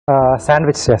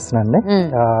Sandwich చేస్తున్నానండి.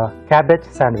 Cabbage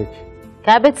sandwich.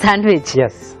 Cabbage sandwich.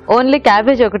 yes. Only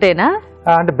cabbage ఒకటేనా?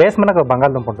 అంటే బేస్ మనకు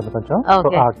బంగాళదుంప ఉంటుంది కొంచెం,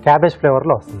 క్యాబేజ్ ఫ్లేవర్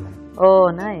లో వస్తుంది. ఓ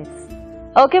నైస్.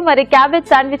 ఓకే, మరి క్యాబేజ్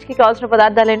శాండ్విచ్ కి కావాల్సిన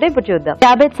పదార్థాలు ఏంటో ఇప్పుడు చూద్దాం.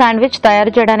 క్యాబేజ్ శాండ్విచ్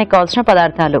తయారు చేయడానికి కావాల్సిన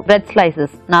పదార్థాలు: బ్రెడ్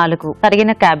స్లైసెస్ 4,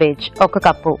 తరిగిన క్యాబేజ్ 1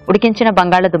 కప్పు, ఉడికించిన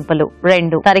బంగాళదుంపలు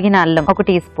 2, తరిగిన అల్లం 1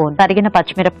 టీ స్పూన్, తరిగిన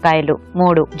పచ్చిమిరపకాయలు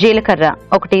 3, జీలకర్ర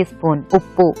 1 టీ స్పూన్,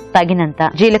 ఉప్పు తగినంత,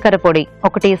 జీలకర్ర పొడి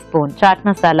 1 tea spoon, chaat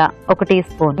masala 1 tea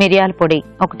spoon, మిరియాల పొడి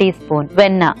 1 టీ స్పూన్,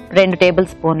 వెన్న 2 టేబుల్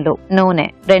స్పూన్లు, నూనె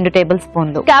 2 టేబుల్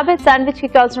స్పూన్లు. క్యాబేజ్ శాండ్విచ్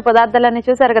కి కావాల్సిన పదార్థాలన్నీ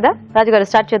చూసారు కదా రాజుగారు,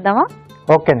 స్టార్ట్ చేద్దామా?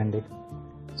 ఓకేనండి.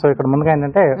 సో ఇక్కడ ముందుగా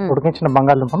ఏంటంటే ఉడికించిన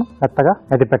బంగాళదుంపను మెత్తగా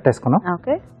అది పెట్టేసుకున్నాం.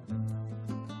 ఓకే.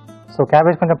 సో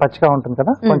క్యాబేజ్ కొంచెం పచ్చిగా ఉంటుంది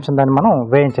కదా, కొంచెం దాన్ని మనం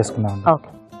వేయించేసుకుందాం.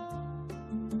 ఓకే.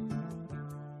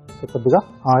 సో కొద్దిగా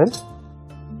ఆయిల్,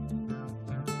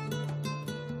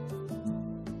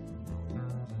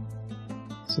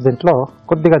 సో దీంట్లో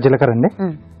కొద్దిగా జీలకర్ర అండి,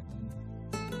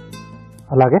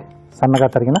 అలాగే సన్నగా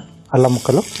తరిగిన అల్లం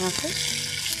ముక్కలు,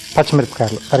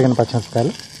 పచ్చిమిరపకాయలు, తరిగిన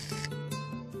పచ్చిమిరపకాయలు.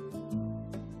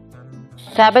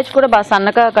 క్యాబేజ్ కూడా బాగా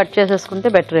సన్నగా కట్ చేసేసుకుంటే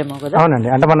బెటర్ ఏమో కదా? అవునండి,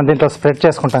 అంటే మనం దీంట్లో స్ప్రెడ్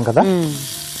చేసుకుంటాం కదా,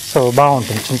 సో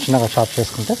బాగుంటుంది చిన్న చిన్నగా చాప్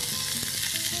చేసుకుంటే.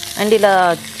 అండ్ ఇలా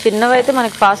చిన్నవి అయితే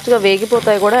మనకి ఫాస్ట్ గా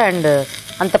వేగిపోతాయి కూడా, అండ్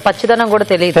అంత పచ్చిదనం కూడా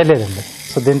తెలియదండి.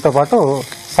 సో దీంతో పాటు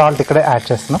సాల్ట్ ఇక్కడే యాడ్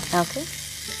చేస్తున్నాం. ఓకే.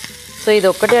 సో ఇది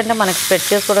ఒక్కటి అంటే మనకి స్ప్రెడ్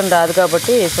చేసుకోవడం రాదు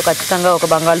కాబట్టి, సో ఖచ్చితంగా ఒక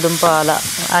బంగాళదుంప అలా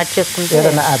యాడ్ చేసుకుంటే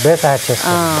బేస్ యాడ్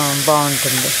చేస్తాం,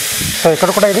 బాగుంటుంది. సో ఇక్కడ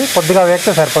కూడా ఇది కొద్దిగా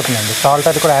వేస్తే సరిపోతుందండి. సాల్ట్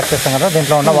అది కూడా యాడ్ చేస్తాం కదా,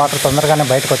 దీంట్లో ఉన్న వాటర్ తొందరగానే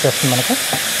బయటకు వచ్చేస్తుంది మనకి.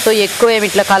 సో ఎక్కువ ఏమి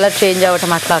ఇట్లా కలర్ చేంజ్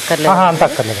అవ్వటం అట్లా అక్కర్లేదు? అంత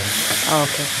అక్కర్లేదండి.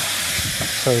 ఓకే.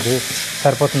 సో ఇది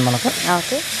సరిపోతుంది మనకు.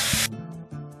 ఓకే.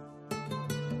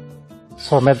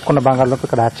 సో మెత్తుకున్న బంగాళదుంప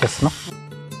ఇక్కడ యాడ్ చేస్తున్నాం.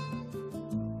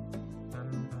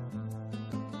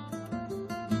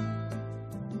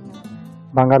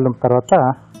 బంగాళదుంప తర్వాత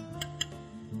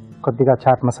కొద్దిగా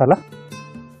చాట్ మసాలా,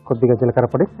 కొద్దిగా జీలకర్ర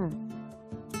పొడి,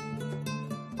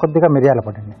 కొద్దిగా మిరియాల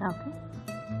పొడి అండి.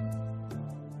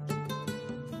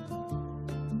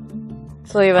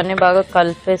 సో ఇవన్నీ బాగా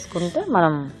కలిపేసుకుంటే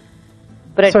మనం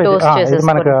బ్రెడ్ టోస్ట్ చేసేసుకోవడానికి,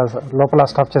 మనకు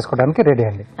లోపల స్టఫ్ చేసుకోవడానికి రెడీ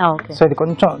అండి. సో ఇది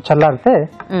కొంచెం చల్లారితే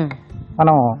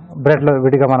మనం బ్రెడ్ లో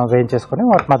విడిగా మనం వేయించేసుకుని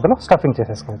వాటి మధ్యలో స్టఫింగ్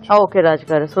చేసేసుకోవచ్చు. ఓకే రాజు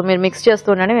గారు, సో మీరు మిక్స్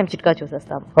చేస్తుండండి, మేము చిట్కా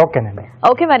చూసేస్తాం. ఓకేనండి.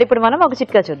 ఓకే, మరి ఇప్పుడు మనం ఒక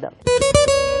చిట్కా చూద్దాం.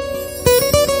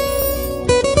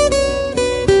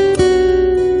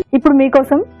 ఇప్పుడు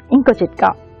మీకోసం ఇంకో చిట్కా.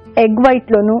 ఎగ్ వైట్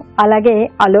లోను అలాగే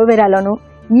అలోవెరాలోను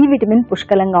ఈ విటమిన్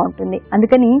పుష్కలంగా ఉంటుంది.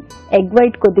 అందుకని ఎగ్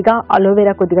వైట్ కొద్దిగా,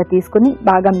 అలోవెరా కొద్దిగా తీసుకుని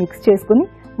బాగా మిక్స్ చేసుకుని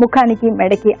ముఖానికి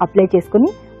మెడకి అప్లై చేసుకుని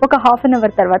ఒక హాఫ్ అన్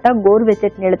అవర్ తర్వాత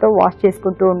గోరువెచ్చటి నీళ్ళతో వాష్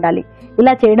చేసుకుంటూ ఉండాలి.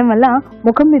 ఇలా చేయడం వల్ల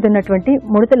ముఖం మీద ఉన్నటువంటి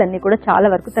ముడతలన్నీ కూడా చాలా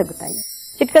వరకు తగ్గుతాయి.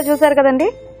 చిట్కా చూసారు కదండి.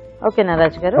 ఓకేనా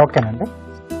రాజు గారు? ఓకేనండి.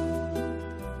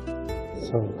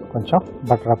 సో కొంచెం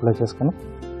బటర్ అప్లై చేసుకుని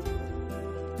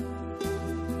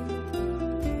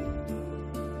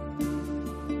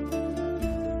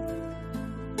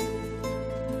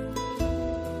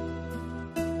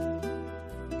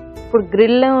ఇప్పుడు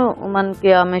గ్రిల్ మనకి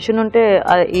ఆ మెషిన్ ఉంటే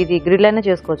ఇది గ్రిల్ అయినా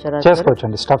చేసుకోవచ్చు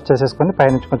అండి. స్టఫ్ చేసేసుకుని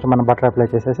పైనుంచి కొంచెం మనం బటర్ అప్లై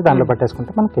చేసేసి దాంట్లో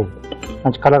పెట్టేసుకుంటే మనకి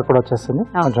మంచి కలర్ కూడా వచ్చేస్తుంది,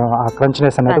 కొంచెం ఆ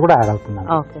క్రంచినెస్ అనేది కూడా యాడ్ అవుతుంది.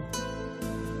 ఓకే.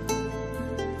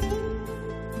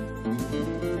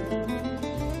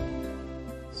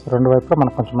 సో రెండు వైపులో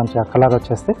మనకు కొంచెం మంచి కలర్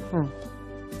వచ్చేస్తే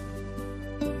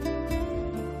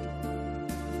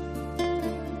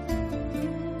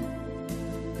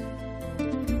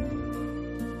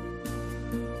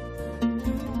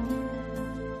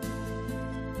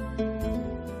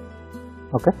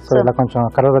ఓకే. సో ఇలా కొంచెం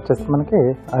కలర్ వచ్చేస్తే మనకి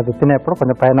అది తినేప్పుడు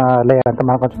కొంచెం పైన లేయర్ అంటే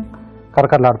మనకు కొంచెం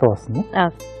కరకరలాడుతూ వస్తుంది.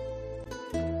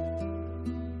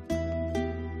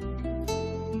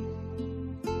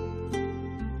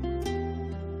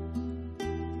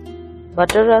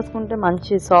 బటర్ రాసుకుంటే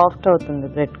మంచి సాఫ్ట్ అవుతుంది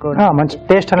బ్రెడ్ కూడా, మంచి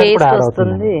టేస్ట్ అనేది కూడా యాడ్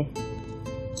అవుతుంది.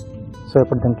 సో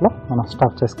ఇప్పుడు దీంట్లో మనం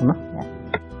స్టఫ్ చేసుకున్నాం.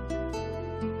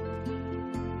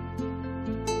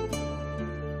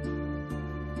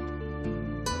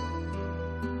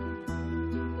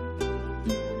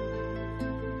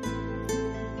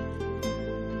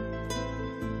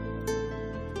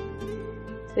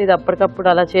 ఇది అప్పటికప్పుడు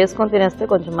అలా చేసుకొని తినేస్తే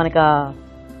కొంచెం మనకి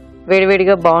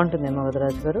వేడివేడిగా బాగుంటుందేమో కదా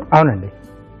రాజు గారు? అవునండి.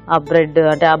 ఆ బ్రెడ్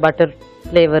అంటే ఆ బటర్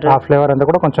ఫ్లేవర్, ఆ ఫ్లేవర్ అంతా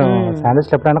కూడా కొంచెం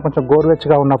శాండ్విచ్ ఎప్పుడైనా కొంచెం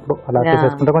గోరువెచ్చగా ఉన్నప్పుడు అలా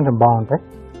చేసేసుకుంటే కొంచెం బాగుంటాయి.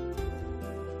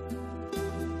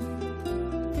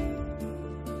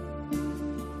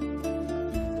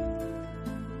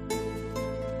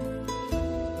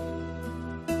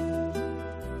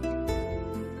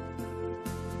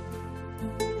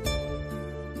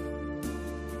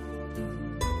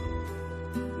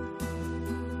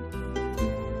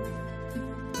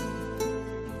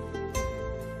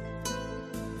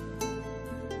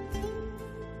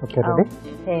 Okay ready.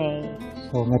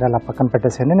 సో మీరు అలా పక్కన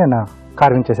పెట్టేసేయండి, నేను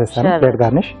కార్వింగ్ చేసేస్తాను ప్లేట్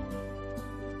గార్నిష్.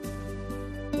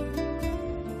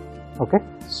 ఓకే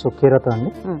సో కీరతో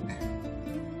అండి.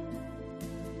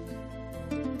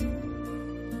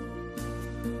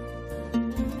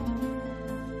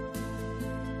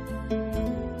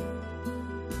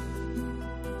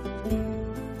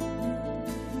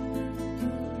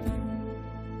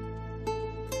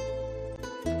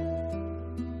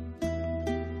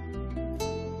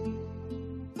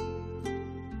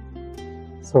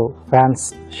 సో ఫ్యాన్స్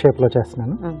షేప్లో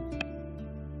చేస్తున్నాను. సో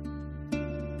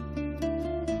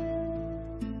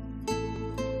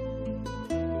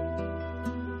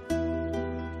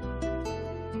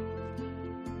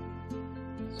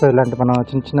ఇలాంటి మనం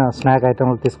చిన్న చిన్న స్నాక్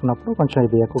ఐటమ్లు తీసుకున్నప్పుడు కొంచెం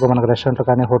ఇది ఎక్కువగా మనకు రెస్టారెంట్లో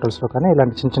కానీ హోటల్స్లో కానీ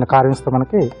ఇలాంటి చిన్న చిన్న కార్వింగ్స్తో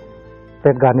మనకి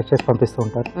ప్లేట్ గార్నిష్ చేసి పంపిస్తూ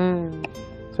ఉంటారు.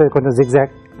 సో ఇది కొంచెం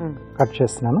జిగ్జాగ్ కట్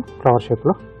చేస్తున్నాను ఫ్లవర్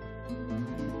షేప్లో.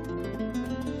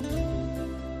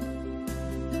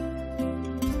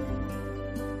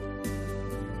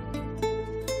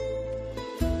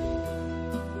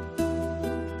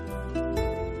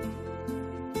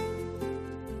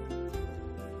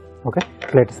 ఓకే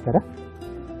ప్లేట్ ఇస్తారా?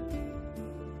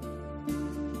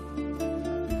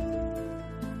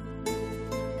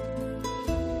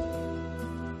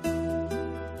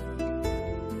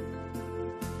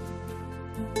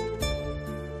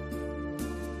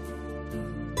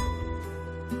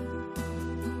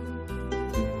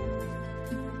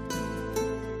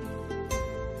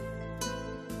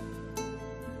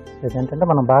 ఏంటంటే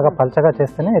మనం బాగా పల్చగా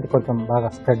చేస్తేనే ఇది కొంచెం బాగా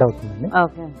స్ప్రెడ్ అవుతుందండి.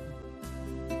 Okay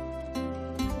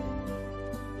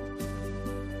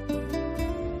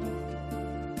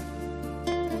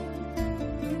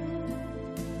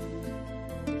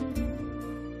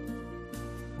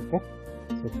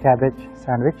cabbage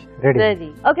sandwich ready.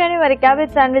 Okay అండి, మరి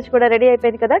క్యాబేజ్ శాండ్విచ్ కూడా రెడీ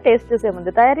అయిపోయింది కదా. టేస్ట్ చూసే ముందు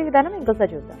తయారీ విధానం ఇంకోసారి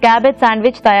చూద్దాం. క్యాబేజ్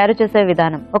శాండ్విచ్ తయారు చేసే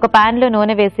విధానం: ఒక పాన్ లో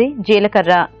నూనె వేసి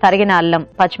జీలకర్ర, తరిగిన అల్లం,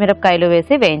 పచ్చిమిరపకాయలు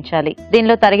వేసి వేయించాలి.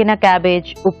 దీనిలో తరిగిన క్యాబేజ్,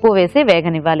 ఉప్పు వేసి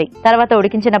వేగనివ్వాలి. తర్వాత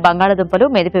ఉడికించిన బంగాళదుంపలు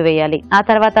మెదిపి వేయాలి. ఆ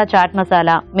తర్వాత చాట్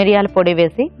మసాలా, మిరియాల పొడి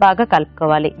వేసి బాగా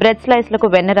కలుపుకోవాలి. బ్రెడ్ స్లైస్ లకు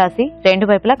వెన్న రాసి రెండు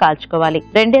వైపులా కాల్చుకోవాలి.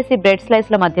 రెండేసి బ్రెడ్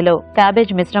స్లైస్ ల మధ్యలో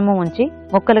క్యాబేజ్ మిశ్రమం ఉంచి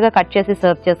ముక్కలుగా కట్ చేసి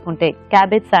సర్వ్ చేసుకుంటే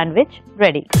cabbage sandwich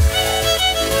ready.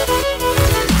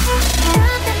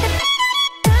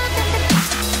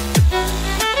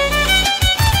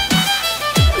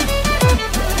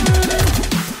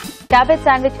 Cabbage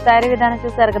sandwich తయారీ విధానం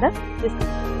చూసారు కదా.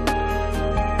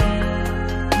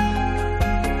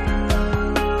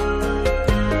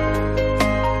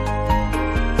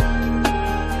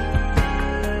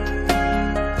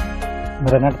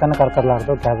 మీరు అన్నట్టుగానే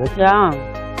కరకరలాడుతూ క్యాబేజ్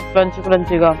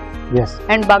క్రంచీగా ఎస్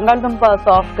అండ్ బంగాళదుంప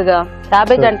సాఫ్ట్ గా.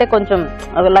 క్యాబేజ్ అంటే కొంచెం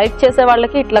లైక్ చేసే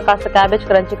వాళ్ళకి ఇట్లా కాస్త క్యాబేజ్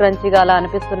క్రంచీగా అలా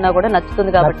అనిపిస్తున్నా కూడా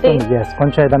నచ్చుతుంది కాబట్టి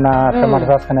కొంచెం ఏదైనా టమాటో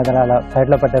సాస్ కానీ ఏదైనా అలా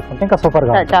సైడ్ లో పెట్టేసుకుంటే ఇంకా సూపర్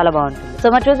గా చాలా బాగుంటుంది.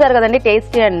 సో మరి చూసారు కదండి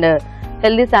టేస్టీ అండ్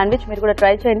హెల్దీ శాండ్విచ్, మీరు కూడా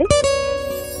ట్రై చేయండి.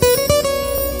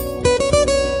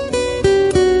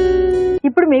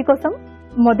 ఇప్పుడు మీకోసం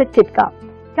మొదటి చిట్కా.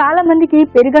 చాలా మందికి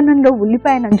పెరుగన్నంలో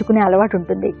ఉల్లిపాయ నంచుకునే అలవాటు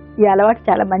ఉంటుంది. ఈ అలవాటు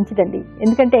చాలా మంచిదండి,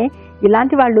 ఎందుకంటే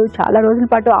ఇలాంటి వాళ్ళు చాలా రోజుల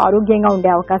పాటు ఆరోగ్యంగా ఉండే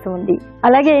అవకాశం ఉంది.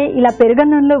 అలాగే ఇలా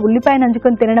పెరుగన్నంలో ఉల్లిపాయ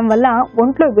నంచుకొని తినడం వల్ల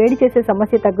ఒంట్లో వేడి చేసే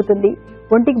సమస్య తగ్గుతుంది,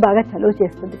 ఒంటికి బాగా చలువ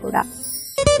చేస్తుంది కూడా.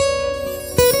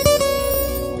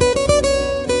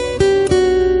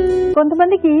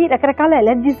 కొంతమందికి రకరకాల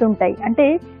ఎలర్జీస్ ఉంటాయి. అంటే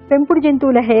పెంపుడు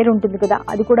జంతువుల హెయిర్ ఉంటుంది కదా,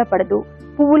 అది కూడా పడదు.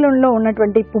 పువ్వులలో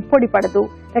ఉన్నటువంటి పుప్పొడి పడదు,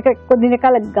 కొన్ని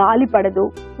రకాల గాలి పడదు,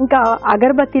 ఇంకా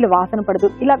అగరబత్తీల వాసన పడదు.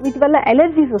 ఇలా వీటి వల్ల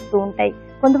ఎలర్జీస్ వస్తూ ఉంటాయి.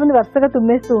 కొంతమంది వరుసగా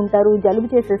తుమ్మేస్తూ ఉంటారు, జలుబు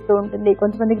చేసేస్తూ ఉంటుంది,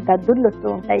 కొంతమందికి దద్దుర్లు వస్తూ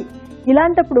ఉంటాయి.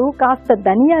 ఇలాంటప్పుడు కాస్త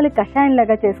ధనియాలు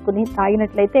కషాయంలాగా చేసుకుని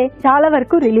తాగినట్లయితే చాలా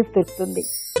వరకు రిలీఫ్ దొరుకుతుంది.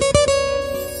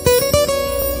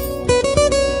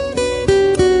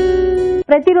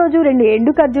 ప్రతిరోజు 2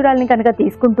 ఎండు ఖర్జూరాలని కనుక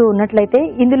తీసుకుంటూ ఉన్నట్లయితే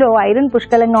ఇందులో ఐరన్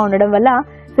పుష్కలంగా ఉండడం వల్ల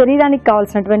శరీరానికి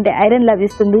కావాల్సినటువంటి ఐరన్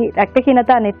లభిస్తుంది, రక్తహీనత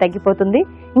అనేది తగ్గిపోతుంది,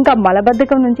 ఇంకా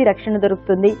మలబద్ధకం నుంచి రక్షణ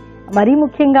దొరుకుతుంది. మరీ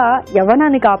ముఖ్యంగా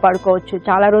యవ్వనాన్ని కాపాడుకోవచ్చు,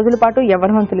 చాలా రోజుల పాటు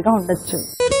యవ్వనవంతులుగా ఉండొచ్చు.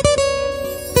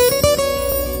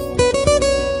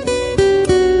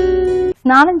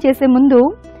 స్నానం చేసే ముందు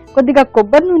కొద్దిగా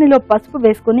కొబ్బరి నూనెలో పసుపు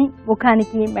వేసుకుని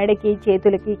ముఖానికి, మెడకి,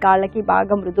 చేతులకి, కాళ్ళకి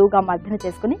బాగా మృదువుగా మర్దన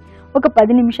చేసుకుని ఒక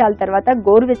 10 నిమిషాల తర్వాత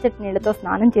గోరువెచ్చటి నీళ్లతో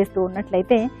స్నానం చేస్తూ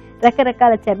ఉన్నట్లయితే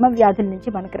రకరకాల చర్మ వ్యాధుల నుంచి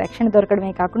మనకు రక్షణ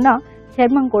దొరకడమే కాకుండా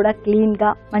చర్మం కూడా క్లీన్ గా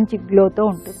మంచి గ్లోతో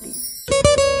ఉంటుంది.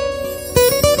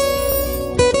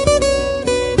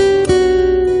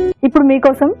 ఇప్పుడు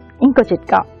మీకోసం ఇంకో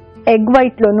చిట్కా. ఎగ్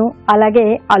వైట్ లోను అలాగే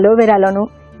అలోవెరాలోను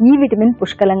ఈ విటమిన్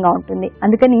పుష్కలంగా ఉంటుంది.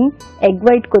 అందుకని ఎగ్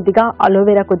వైట్ కొద్దిగా,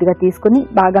 అలోవెరా కొద్దిగా తీసుకుని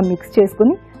బాగా మిక్స్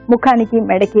చేసుకుని ముఖానికి,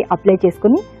 మెడకి అప్లై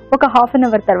చేసుకుని ఒక హాఫ్ అన్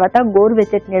అవర్ తర్వాత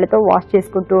గోరువెచ్చటి నీళ్ళతో వాష్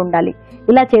చేసుకుంటూ ఉండాలి.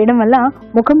 ఇలా చేయడం వల్ల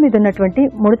ముఖం మీద ఉన్నటువంటి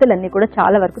ముడతలన్నీ కూడా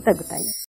చాలా వరకు తగ్గుతాయి.